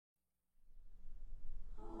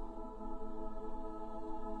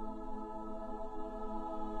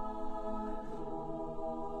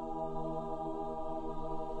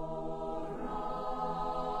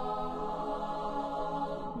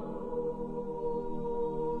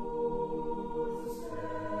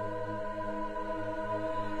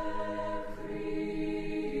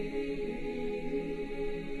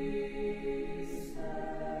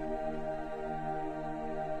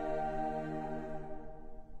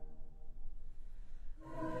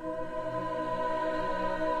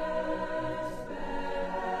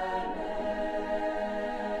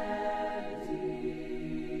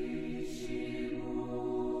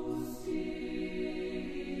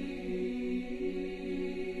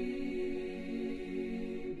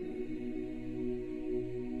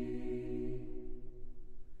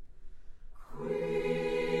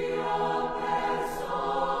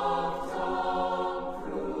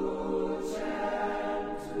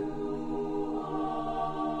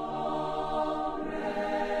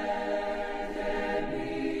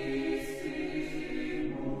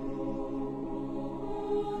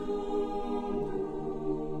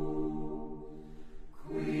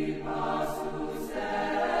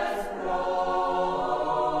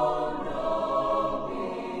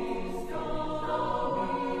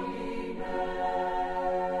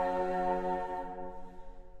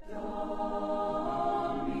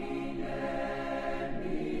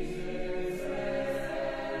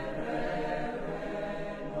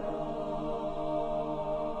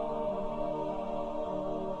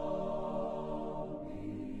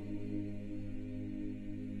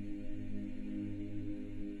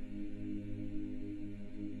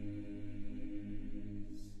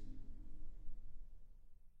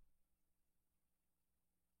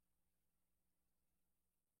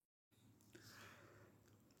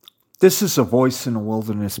This is a Voice in the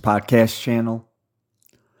Wilderness podcast channel.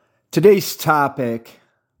 Today's topic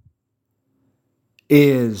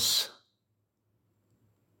is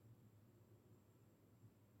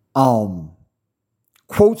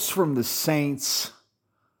quotes from the saints.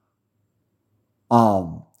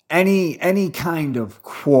 Any kind of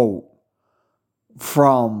quote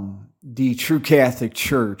from the true Catholic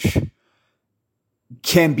Church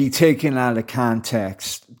can be taken out of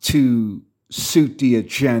context to suit the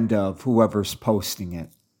agenda of whoever's posting it.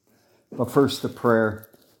 But first, a prayer.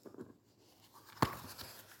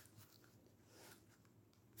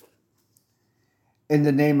 In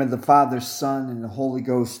the name of the Father, Son, and the Holy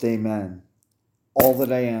Ghost, amen. All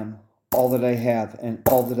that I am, all that I have, and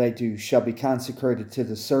all that I do shall be consecrated to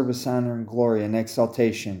the service, honor, and glory and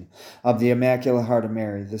exaltation of the Immaculate Heart of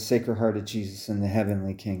Mary, the Sacred Heart of Jesus, in the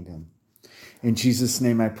heavenly kingdom. In Jesus'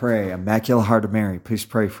 name I pray. Immaculate Heart of Mary, please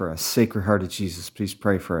pray for us. Sacred Heart of Jesus, please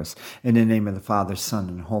pray for us. In the name of the Father, Son,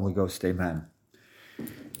 and Holy Ghost, amen.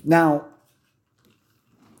 Now,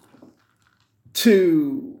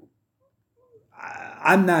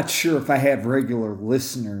 I'm not sure if I have regular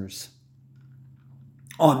listeners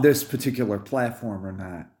on this particular platform or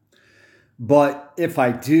not. But if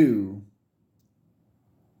I do,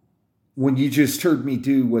 when you just heard me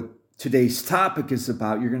do what today's topic is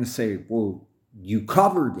about, you're going to say, well, you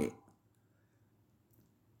covered it.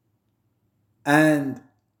 And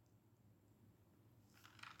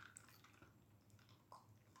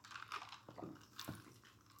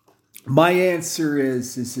my answer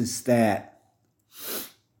is that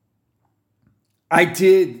I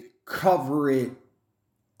did cover it.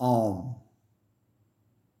 I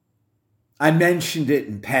mentioned it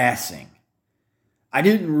in passing. I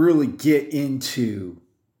didn't really get into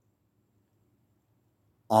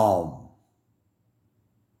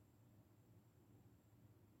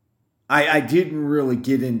I didn't really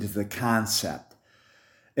get into the concept.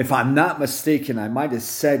 If I'm not mistaken, I might have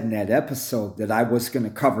said in that episode that I was going to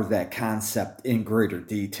cover that concept in greater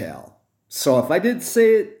detail. So if I did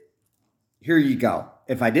say it, here you go.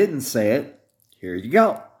 If I didn't say it, here you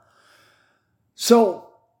go. So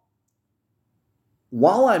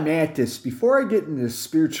while I'm at this, before I get into the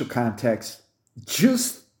spiritual context,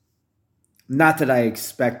 just not that I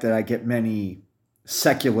expect that I get many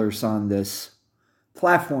seculars on this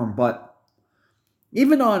platform, but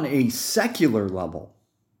even on a secular level,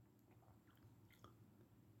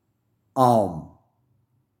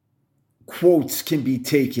 quotes can be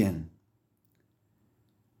taken,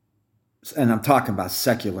 and I'm talking about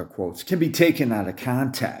secular quotes, can be taken out of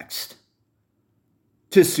context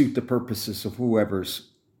to suit the purposes of whoever's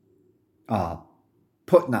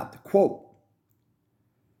putting out the quote.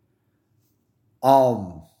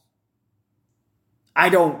 I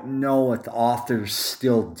don't know if the authors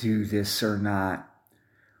still do this or not,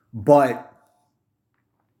 but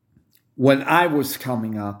when I was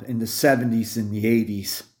coming up in the 70s and the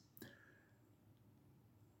 80s,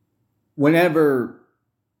 whenever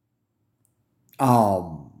a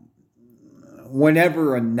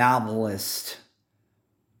novelist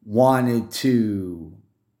wanted to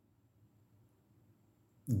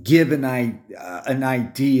give an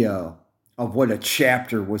idea of what a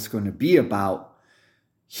chapter was going to be about,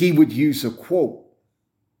 he would use a quote.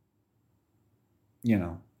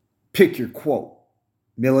 Pick your quote.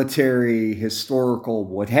 Military, historical,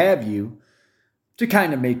 what have you, to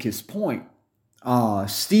kind of make his point.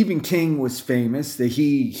 Stephen King was famous that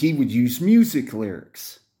he would use music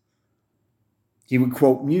lyrics. He would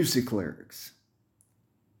quote music lyrics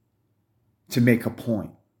to make a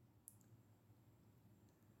point.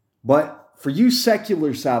 But for you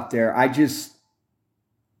seculars out there, I just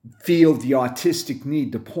feel the autistic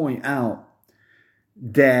need to point out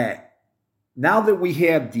that now that we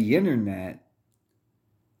have the internet,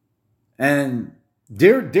 and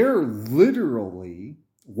there are literally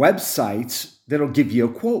websites that'll give you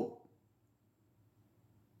a quote.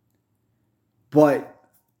 But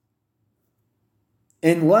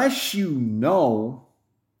unless you know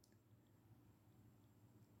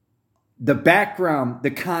the background,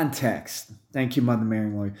 the context, thank you, Mother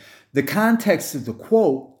Mary Lloyd, the context of the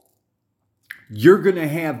quote, you're going to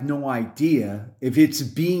have no idea if it's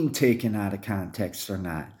being taken out of context or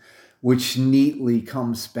not, which neatly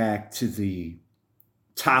comes back to the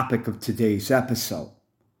topic of today's episode.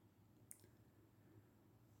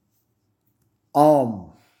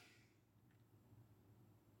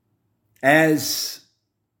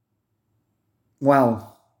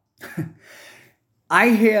 I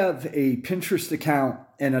have a Pinterest account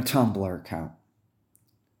and a Tumblr account.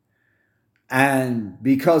 And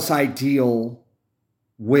because I deal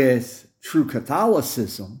with true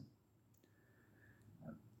Catholicism,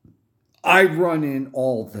 I run in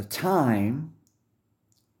all the time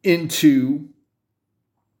into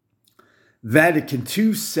Vatican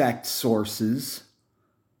II sect sources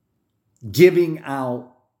giving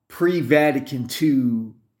out pre-Vatican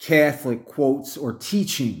II Catholic quotes or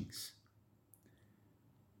teachings.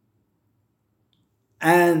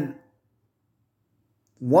 And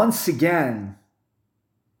once again,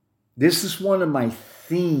 this is one of my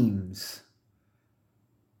themes.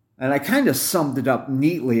 And I kind of summed it up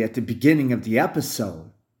neatly at the beginning of the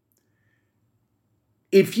episode.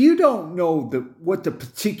 If you don't know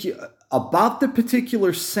about the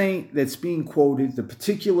particular saint that's being quoted, the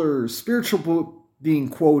particular spiritual book being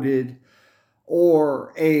quoted,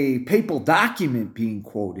 or a papal document being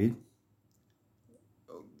quoted,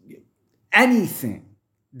 anything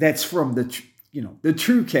that's from the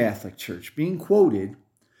true Catholic Church being quoted,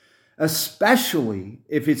 especially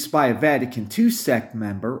if it's by a Vatican II sect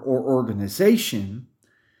member or organization,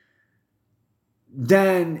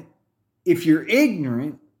 then if you're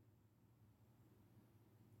ignorant,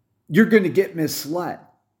 you're going to get misled.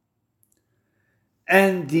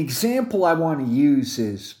 And the example I want to use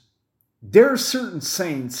is there are certain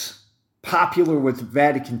saints popular with the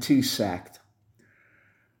Vatican II sect.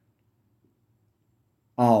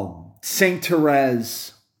 Saint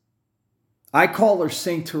Therese, I call her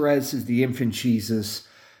Saint Therese as the infant Jesus.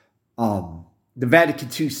 The Vatican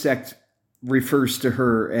II sect refers to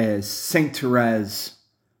her as Saint Therese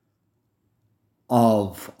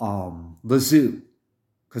of Lisieux,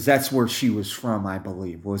 because that's where she was from, I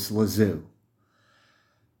believe, was Lisieux.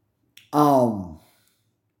 Or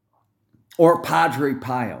Padre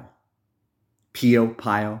Pio.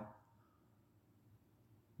 Pio.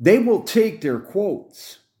 They will take their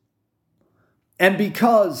quotes. And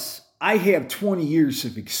because I have 20 years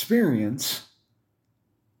of experience,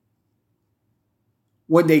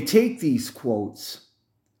 when they take these quotes,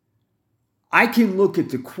 I can look at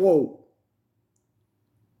the quote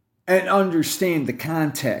and understand the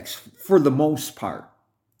context for the most part.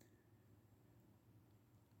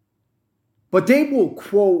 But they will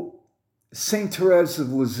quote Saint Therese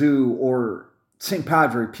of Lisieux or Saint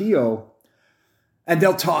Padre Pio, and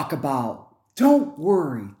they'll talk about, don't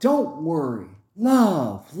worry,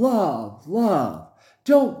 love, love, love,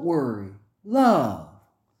 don't worry, love.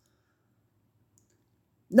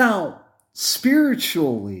 Now,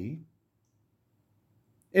 spiritually,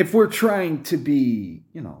 if we're trying to be,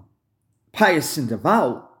 pious and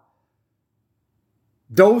devout,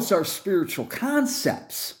 those are spiritual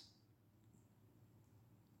concepts.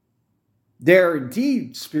 They're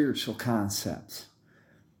indeed spiritual concepts.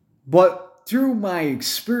 But through my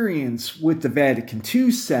experience with the Vatican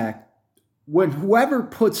II sect, when whoever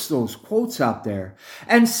puts those quotes out there,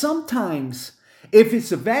 and sometimes if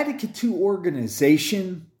it's a Vatican II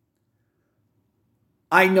organization,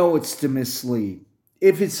 I know it's to mislead.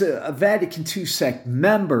 If it's a Vatican II sect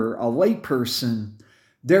member, a layperson,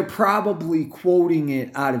 they're probably quoting it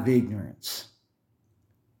out of ignorance.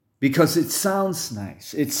 Because it sounds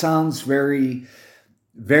nice. It sounds very,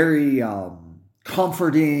 very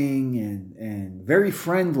comforting and very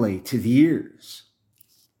friendly to the ears.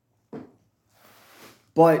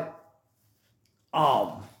 But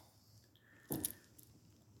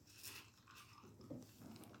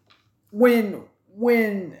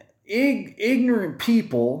when ignorant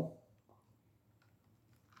people,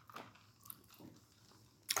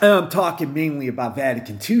 and I'm talking mainly about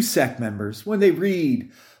Vatican II sect members, when they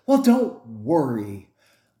read, well, don't worry,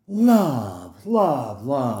 love, love,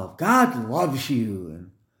 love, God loves you,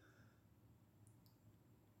 and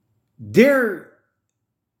they're,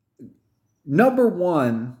 number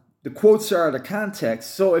one, the quotes are out of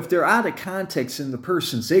context. So if they're out of context and the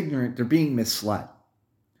person's ignorant, they're being misled.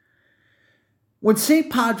 When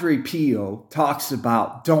St. Padre Pio talks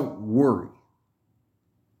about don't worry,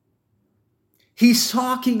 he's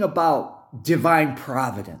talking about divine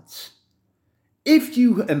providence.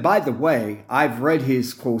 And by the way, I've read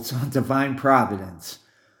his quotes on divine providence,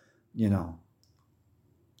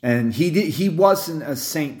 and he wasn't a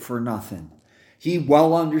saint for nothing. He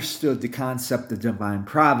well understood the concept of divine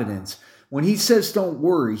providence. When he says don't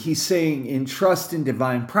worry, he's saying entrust in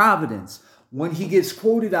divine providence. When he gets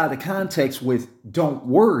quoted out of context with don't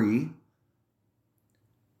worry,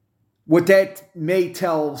 what that may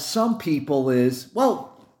tell some people is,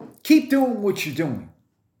 well, keep doing what you're doing.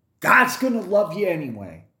 God's going to love you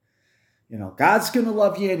anyway. God's going to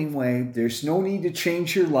love you anyway. There's no need to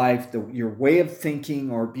change your life, your way of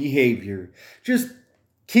thinking or behavior. Just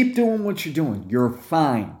keep doing what you're doing. You're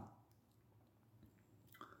fine.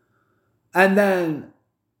 And then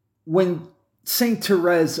when Saint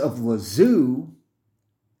Therese of Lisieux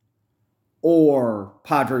or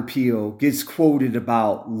Padre Pio gets quoted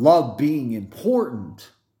about love being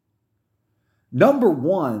important, number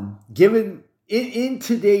one, given in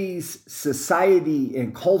today's society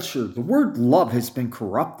and culture, the word love has been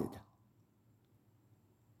corrupted.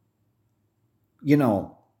 You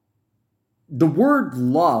know, the word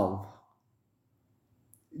love,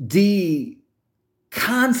 the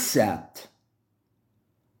concept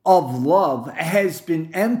of love has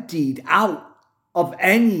been emptied out of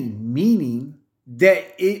any meaning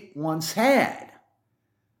that it once had.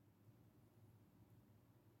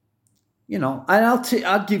 You know, and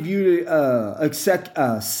I'll give you a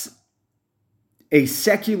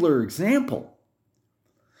secular example.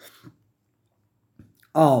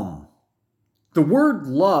 The word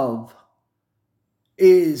love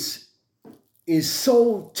is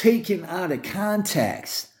so taken out of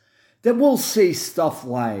context that we'll say stuff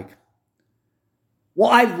like, well,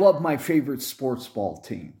 I love my favorite sports ball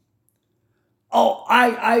team. Oh,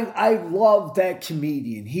 I love that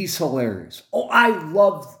comedian. He's hilarious. Oh, I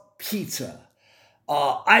love pizza.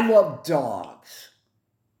 I love dogs.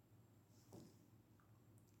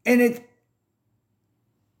 And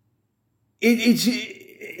it's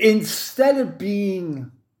instead of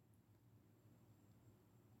being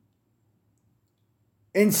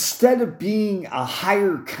a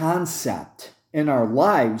higher concept in our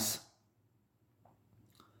lives,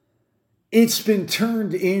 it's been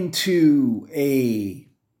turned into a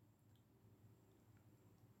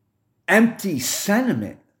empty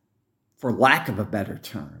sentiment, for lack of a better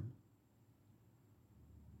term.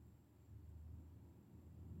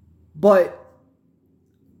 But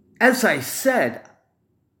as I said,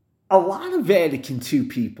 a lot of Vatican II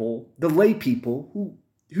people, the lay people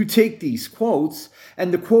who take these quotes,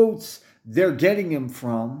 and the quotes they're getting them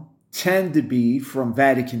from tend to be from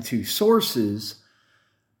Vatican II sources,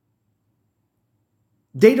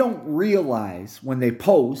 they don't realize when they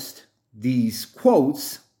post these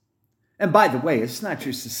quotes, and by the way, it's not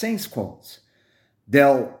just the saints' quotes.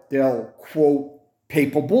 They'll quote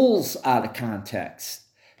papal bulls out of context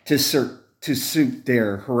to suit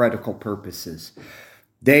their heretical purposes.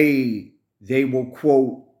 They will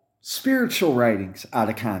quote spiritual writings out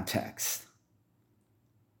of context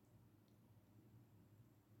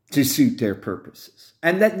to suit their purposes.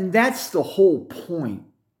 And that's the whole point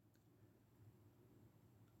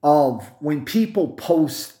of when people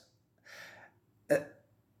post.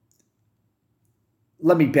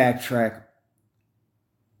 Let me backtrack.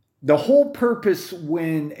 The whole purpose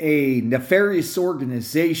when a nefarious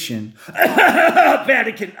organization,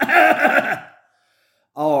 Vatican,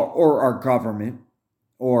 or our government,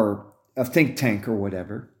 or a think tank or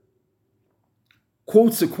whatever,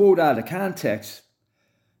 quotes a quote out of context,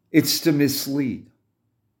 it's to mislead.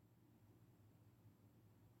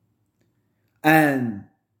 And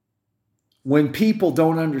when people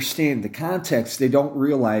don't understand the context, they don't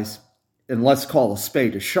realize, and let's call a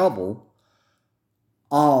spade a shovel,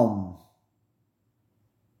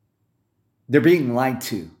 they're being lied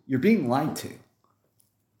to. You're being lied to.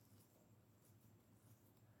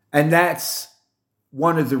 And that's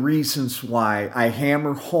one of the reasons why I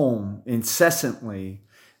hammer home incessantly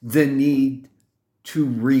the need to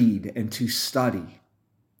read and to study.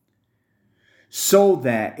 So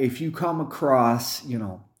that if you come across,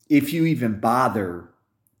 if you even bother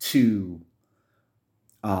to,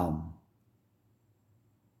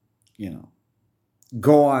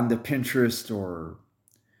 go on to Pinterest or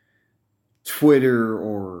Twitter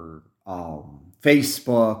or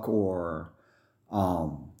Facebook or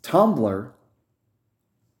Tumblr,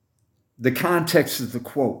 the context of the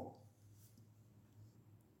quote.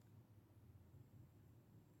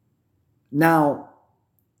 Now,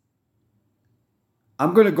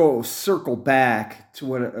 I'm going to circle back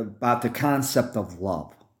to about the concept of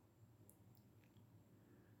love.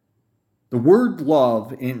 The word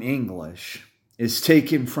love in English is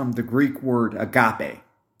taken from the Greek word agape.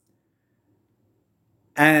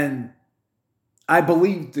 And I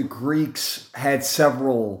believe the Greeks had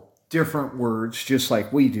several different words, just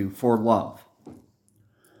like we do, for love.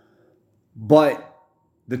 But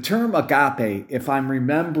the term agape, if I'm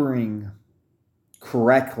remembering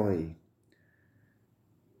correctly,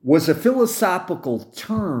 was a philosophical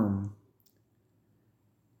term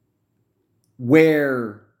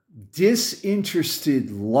where disinterested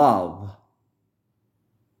love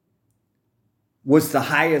was the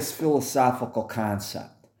highest philosophical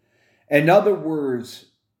concept. In other words,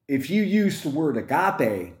 if you use the word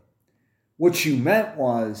agape, what you meant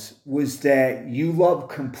was that you love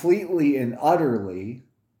completely and utterly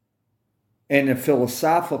in a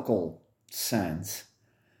philosophical sense,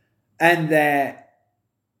 and that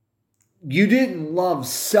you didn't love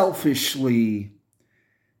selfishly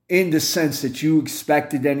in the sense that you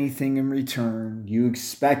expected anything in return. You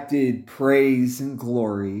expected praise and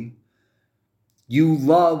glory. You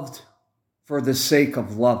loved for the sake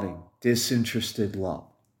of loving, disinterested love.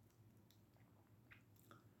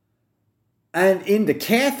 And in the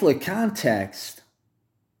Catholic context,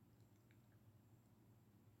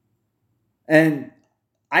 and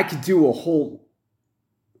I could do a whole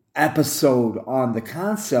episode on the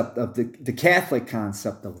concept of the Catholic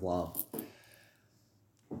concept of love.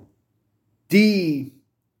 The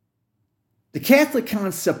Catholic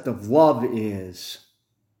concept of love is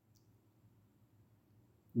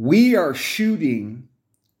we are shooting,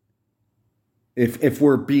 if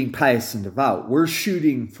we're being pious and devout, we're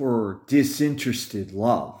shooting for disinterested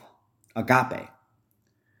love, agape.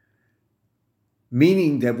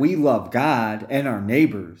 Meaning that we love God and our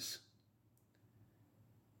neighbors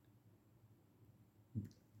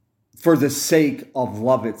for the sake of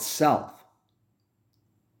love itself.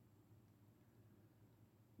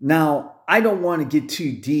 Now, I don't want to get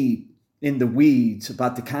too deep in the weeds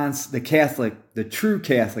about the true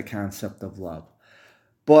Catholic concept of love.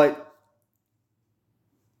 But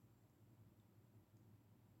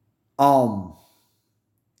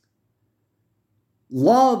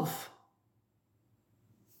love,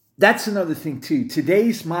 that's another thing too.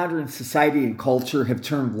 Today's modern society and culture have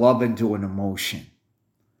turned love into an emotion.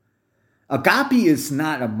 Agape is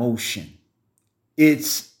not emotion.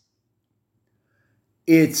 It's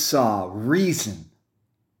reason.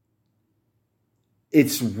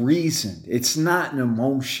 It's reason. It's not an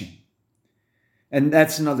emotion. And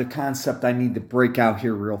that's another concept I need to break out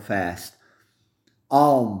here real fast.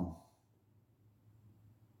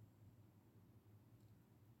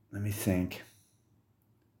 Let me think.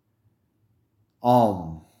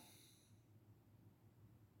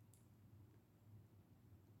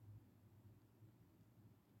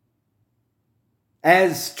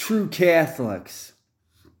 As true Catholics,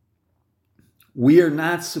 we are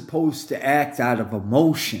not supposed to act out of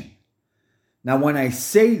emotion. Now, when I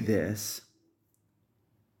say this,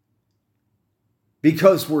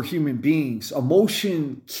 because we're human beings,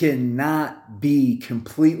 emotion cannot be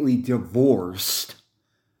completely divorced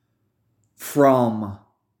from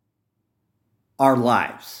our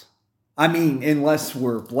lives. I mean, unless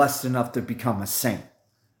we're blessed enough to become a saint.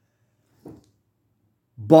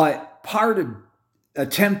 But part of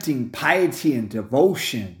attempting piety and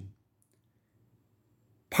devotion,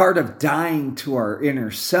 part of dying to our inner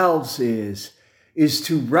selves is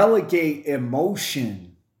to relegate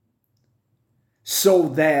emotion so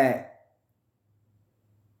that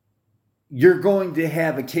you're going to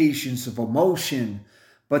have occasions of emotion,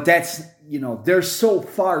 but that's, they're so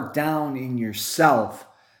far down in yourself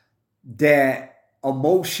that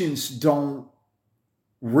emotions don't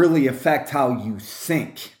really affect how you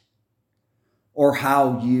think or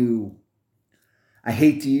how you, I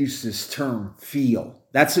hate to use this term, feel.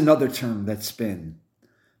 That's another term that's been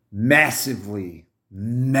massively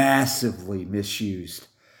misused.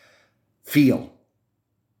 Feel.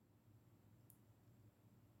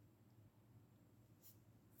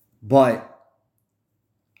 But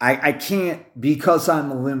I can't, because I'm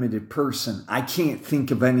a limited person, I can't think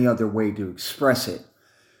of any other way to express it.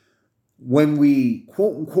 When we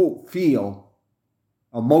quote unquote feel,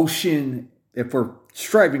 emotion, if we're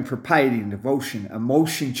striving for piety and devotion,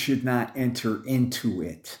 emotion should not enter into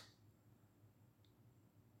it.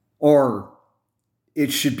 Or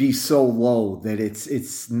it should be so low that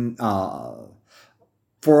it's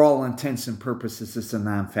for all intents and purposes, it's a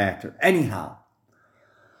non-factor. Anyhow,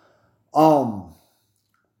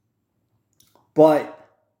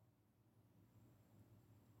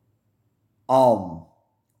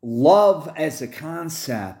 love as a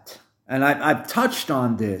concept, and I've touched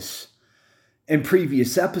on this in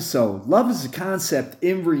previous episode. Love is a concept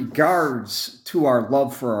in regards to our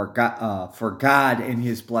love for for God and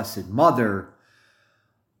His Blessed Mother.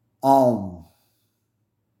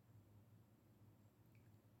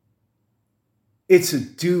 It's a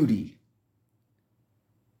duty.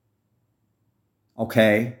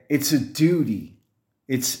 Okay? It's a duty.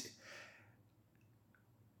 It's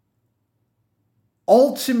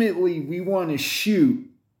ultimately we want to shoot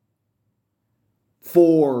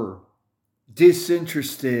for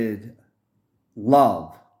disinterested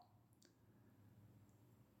love.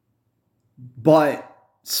 But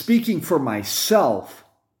speaking for myself,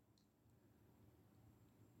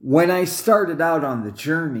 when I started out on the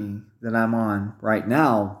journey that I'm on right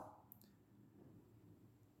now,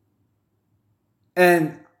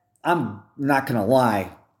 and I'm not going to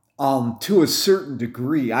lie, to a certain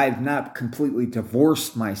degree, I have not completely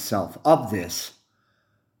divorced myself of this.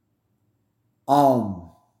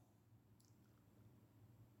 Um,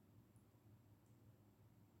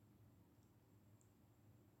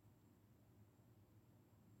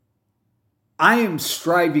 I am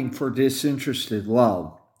striving for disinterested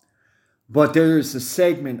love, but there is a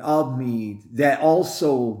segment of me that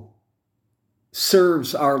also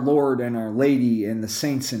serves our Lord and our Lady and the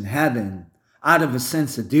saints in heaven out of a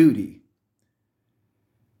sense of duty.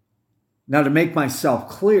 Now, to make myself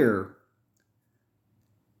clear,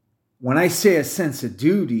 when I say a sense of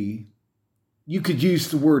duty, you could use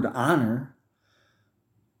the word honor.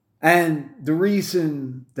 And the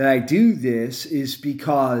reason that I do this is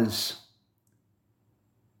because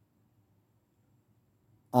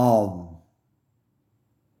for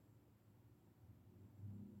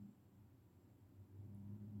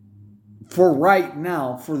right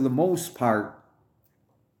now, for the most part,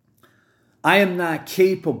 I am not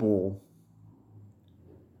capable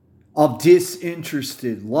of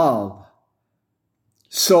disinterested love.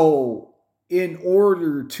 So, in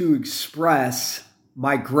order to express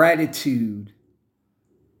my gratitude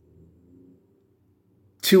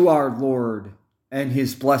to our Lord and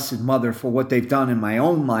His Blessed Mother for what they've done in my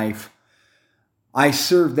own life, I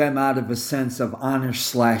serve them out of a sense of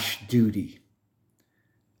honor/duty,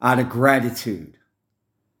 out of gratitude.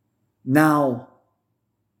 Now,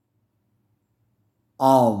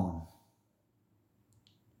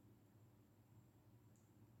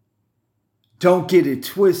 don't get it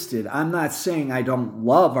twisted. I'm not saying I don't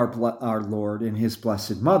love our Lord and His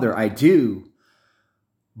Blessed Mother. I do.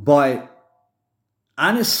 But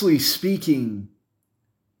honestly speaking,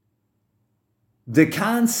 the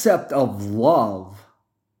concept of love,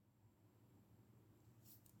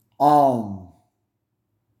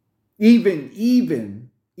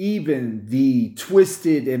 even the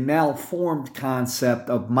twisted and malformed concept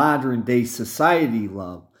of modern day society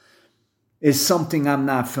love, is something I'm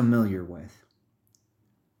not familiar with.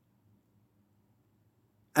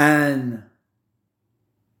 And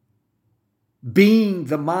being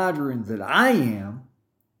the modern that I am,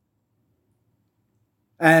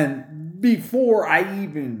 and before I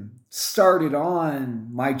even started on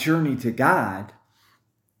my journey to God,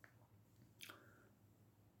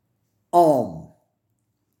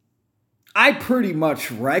 I pretty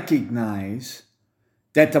much recognize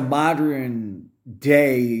that the modern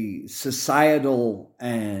day societal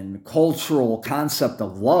and cultural concept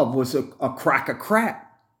of love was a crock of crap.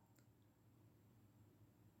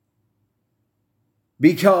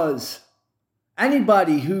 Because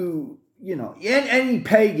anybody who, any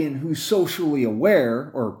pagan who's socially aware,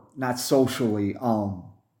 or not socially,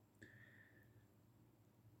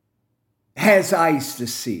 has eyes to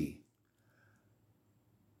see.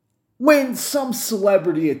 When some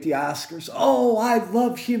celebrity at the Oscars, oh, I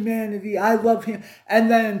love humanity, I love him, and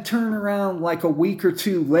then turn around like a week or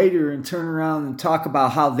two later and turn around and talk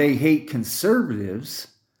about how they hate conservatives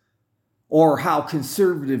or how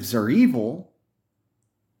conservatives are evil,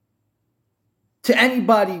 to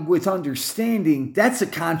anybody with understanding, that's a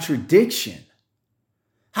contradiction.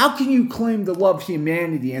 How can you claim to love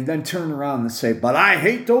humanity and then turn around and say, but I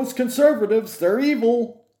hate those conservatives, they're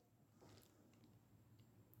evil?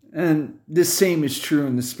 And the same is true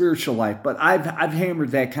in the spiritual life, but I've hammered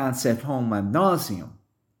that concept home ad nauseum.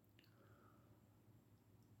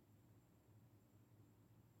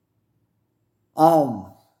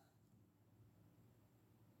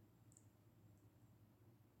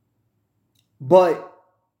 But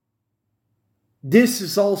this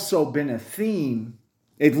has also been a theme,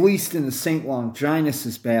 at least in the St.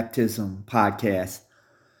 Longinus' baptism podcast.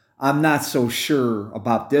 I'm not so sure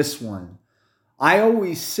about this one. I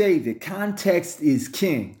always say that context is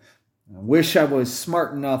king. I wish I was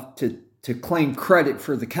smart enough to claim credit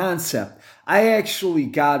for the concept. I actually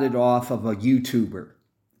got it off of a YouTuber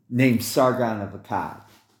named Sargon of Akkad.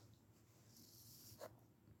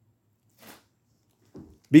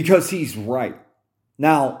 Because he's right.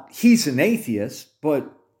 Now, he's an atheist, but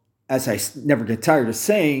as I never get tired of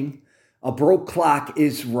saying, a broke clock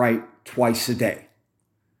is right twice a day.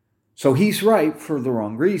 So he's right for the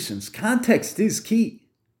wrong reasons. Context is key.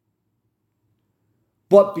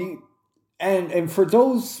 But and for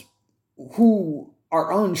those who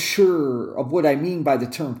are unsure of what I mean by the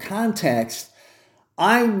term context,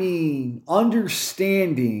 I mean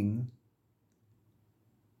understanding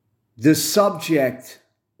the subject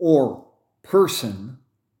or person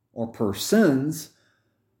or persons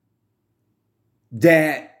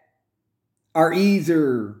that are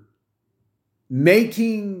either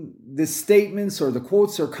making the statements or the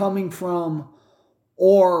quotes are coming from,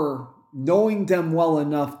 or knowing them well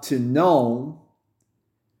enough to know.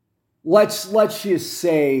 Let's just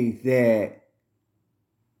say that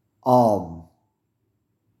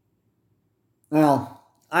Well,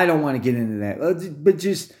 I don't want to get into that, but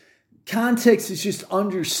just context is just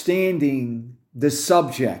understanding the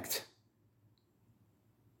subject,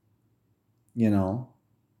 Now,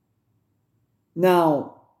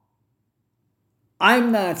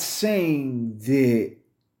 I'm not saying that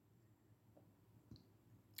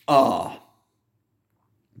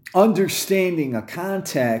understanding a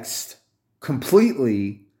context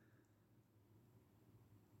completely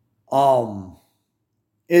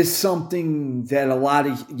is something that a lot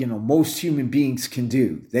of, most human beings can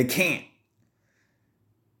do. They can't.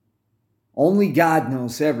 Only God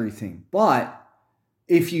knows everything. But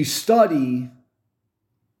if you study,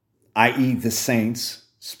 i.e. the saints,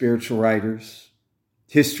 spiritual writers,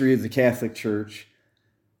 history of the Catholic Church,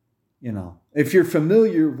 if you're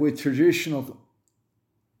familiar with traditional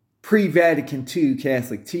pre-Vatican II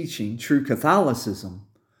Catholic teaching, true Catholicism,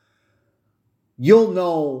 you'll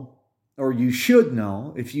know, or you should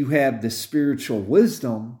know, if you have the spiritual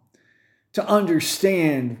wisdom, to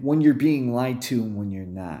understand when you're being lied to and when you're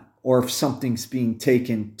not, or if something's being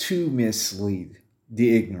taken to mislead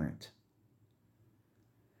the ignorant.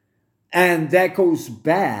 And that goes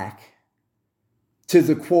back to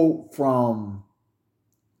the quote from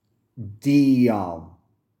the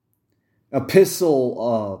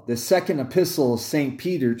the second epistle of St.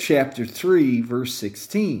 Peter, chapter 3, verse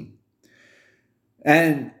 16.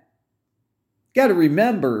 And got to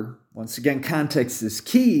remember, once again, context is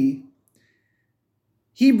key.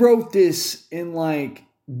 He wrote this in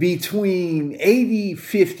between AD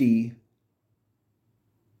 50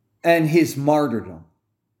 and his martyrdom.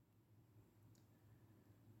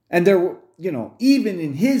 And there were, even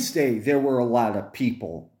in his day, there were a lot of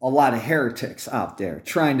people, a lot of heretics out there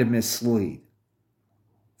trying to mislead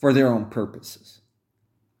for their own purposes.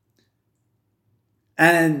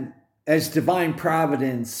 And as divine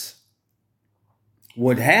providence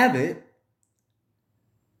would have it,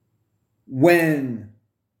 when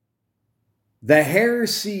the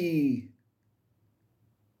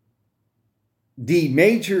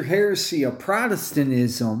major heresy of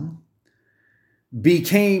Protestantism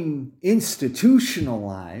became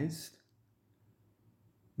institutionalized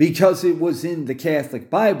because it was in the Catholic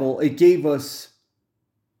Bible, it gave us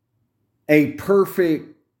a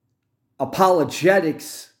perfect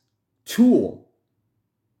apologetics tool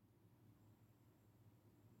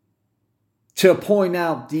to point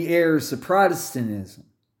out the errors of Protestantism.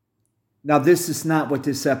 Now, this is not what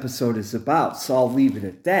this episode is about, so I'll leave it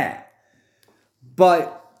at that.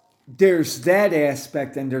 But there's that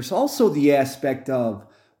aspect, and there's also the aspect of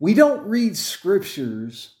we don't read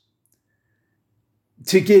scriptures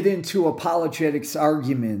to get into apologetics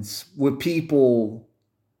arguments with people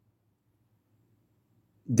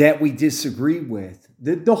that we disagree with.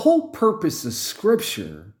 The whole purpose of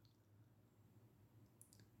scripture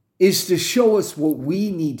is to show us what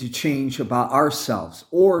we need to change about ourselves,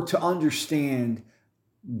 or to understand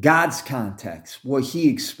God's context, what he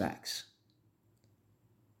expects.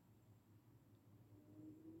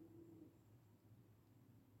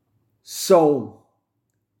 So,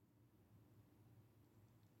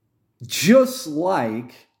 just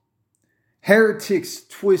like heretics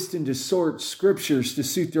twist and distort scriptures to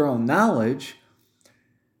suit their own knowledge,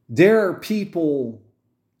 there are people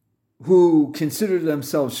who consider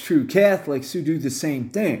themselves true Catholics who do the same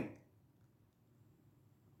thing.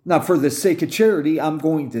 Now, for the sake of charity, I'm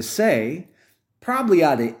going to say, probably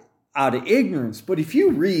out of ignorance, but if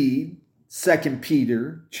you read 2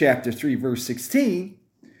 Peter chapter 3, verse 16,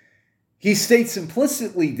 he states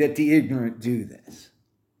implicitly that the ignorant do this.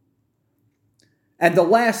 And the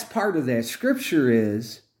last part of that scripture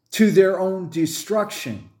is, to their own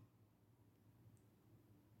destruction.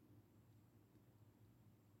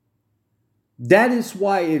 That is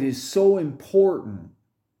why it is so important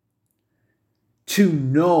to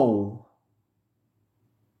know,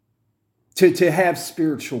 to have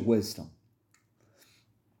spiritual wisdom.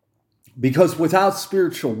 Because without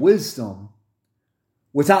spiritual wisdom,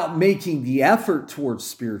 without making the effort towards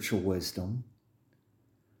spiritual wisdom,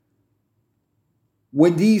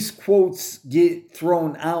 when these quotes get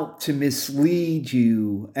thrown out to mislead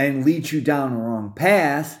you and lead you down the wrong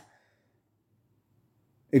path,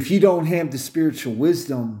 if you don't have the spiritual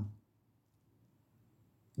wisdom,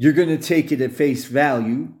 you're going to take it at face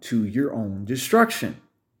value to your own destruction.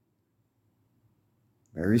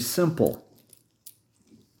 Very simple.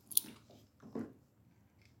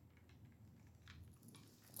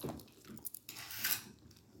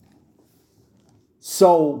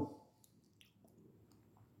 So,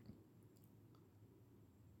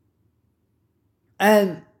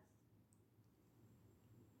 and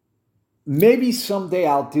maybe someday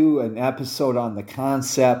I'll do an episode on the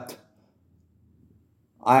concept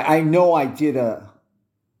I know I did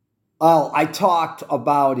I talked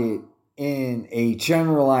about it in a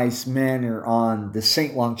generalized manner on the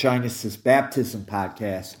St. Longinus' Baptism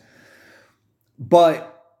podcast. But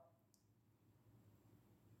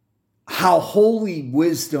how holy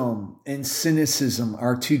wisdom and cynicism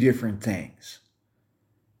are two different things.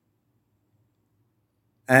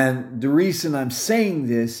 And the reason I'm saying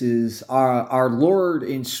this is our Lord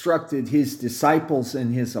instructed his disciples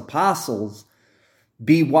and his apostles,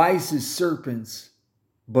 be wise as serpents,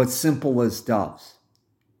 but simple as doves.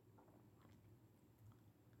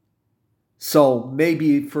 So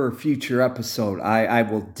maybe for a future episode, I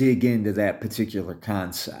will dig into that particular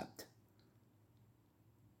concept.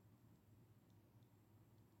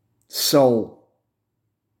 So,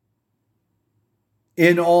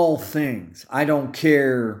 in all things, I don't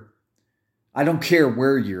care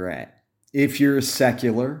where you're at. If you're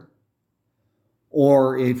secular,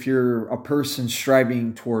 or if you're a person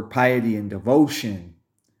striving toward piety and devotion,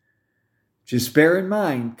 just bear in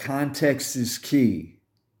mind, context is key.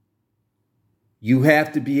 You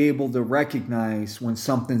have to be able to recognize when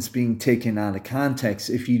something's being taken out of context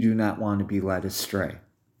if you do not want to be led astray.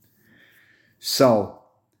 So,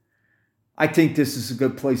 I think this is a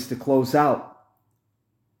good place to close out.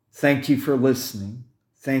 Thank you for listening.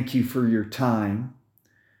 Thank you for your time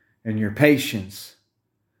and your patience.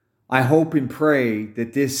 I hope and pray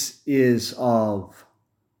that this is of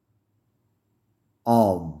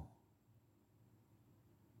that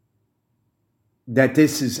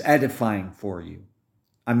this is edifying for you.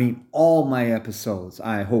 I mean, all my episodes,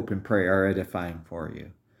 I hope and pray, are edifying for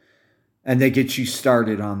you. And they get you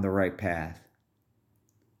started on the right path.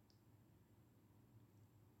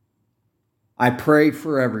 I pray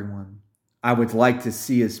for everyone. I would like to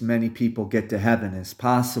see as many people get to heaven as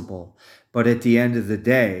possible. But at the end of the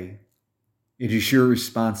day, it is your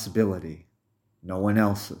responsibility, no one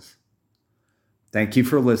else's. Thank you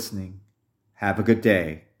for listening. Have a good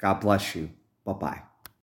day. God bless you. Bye-bye.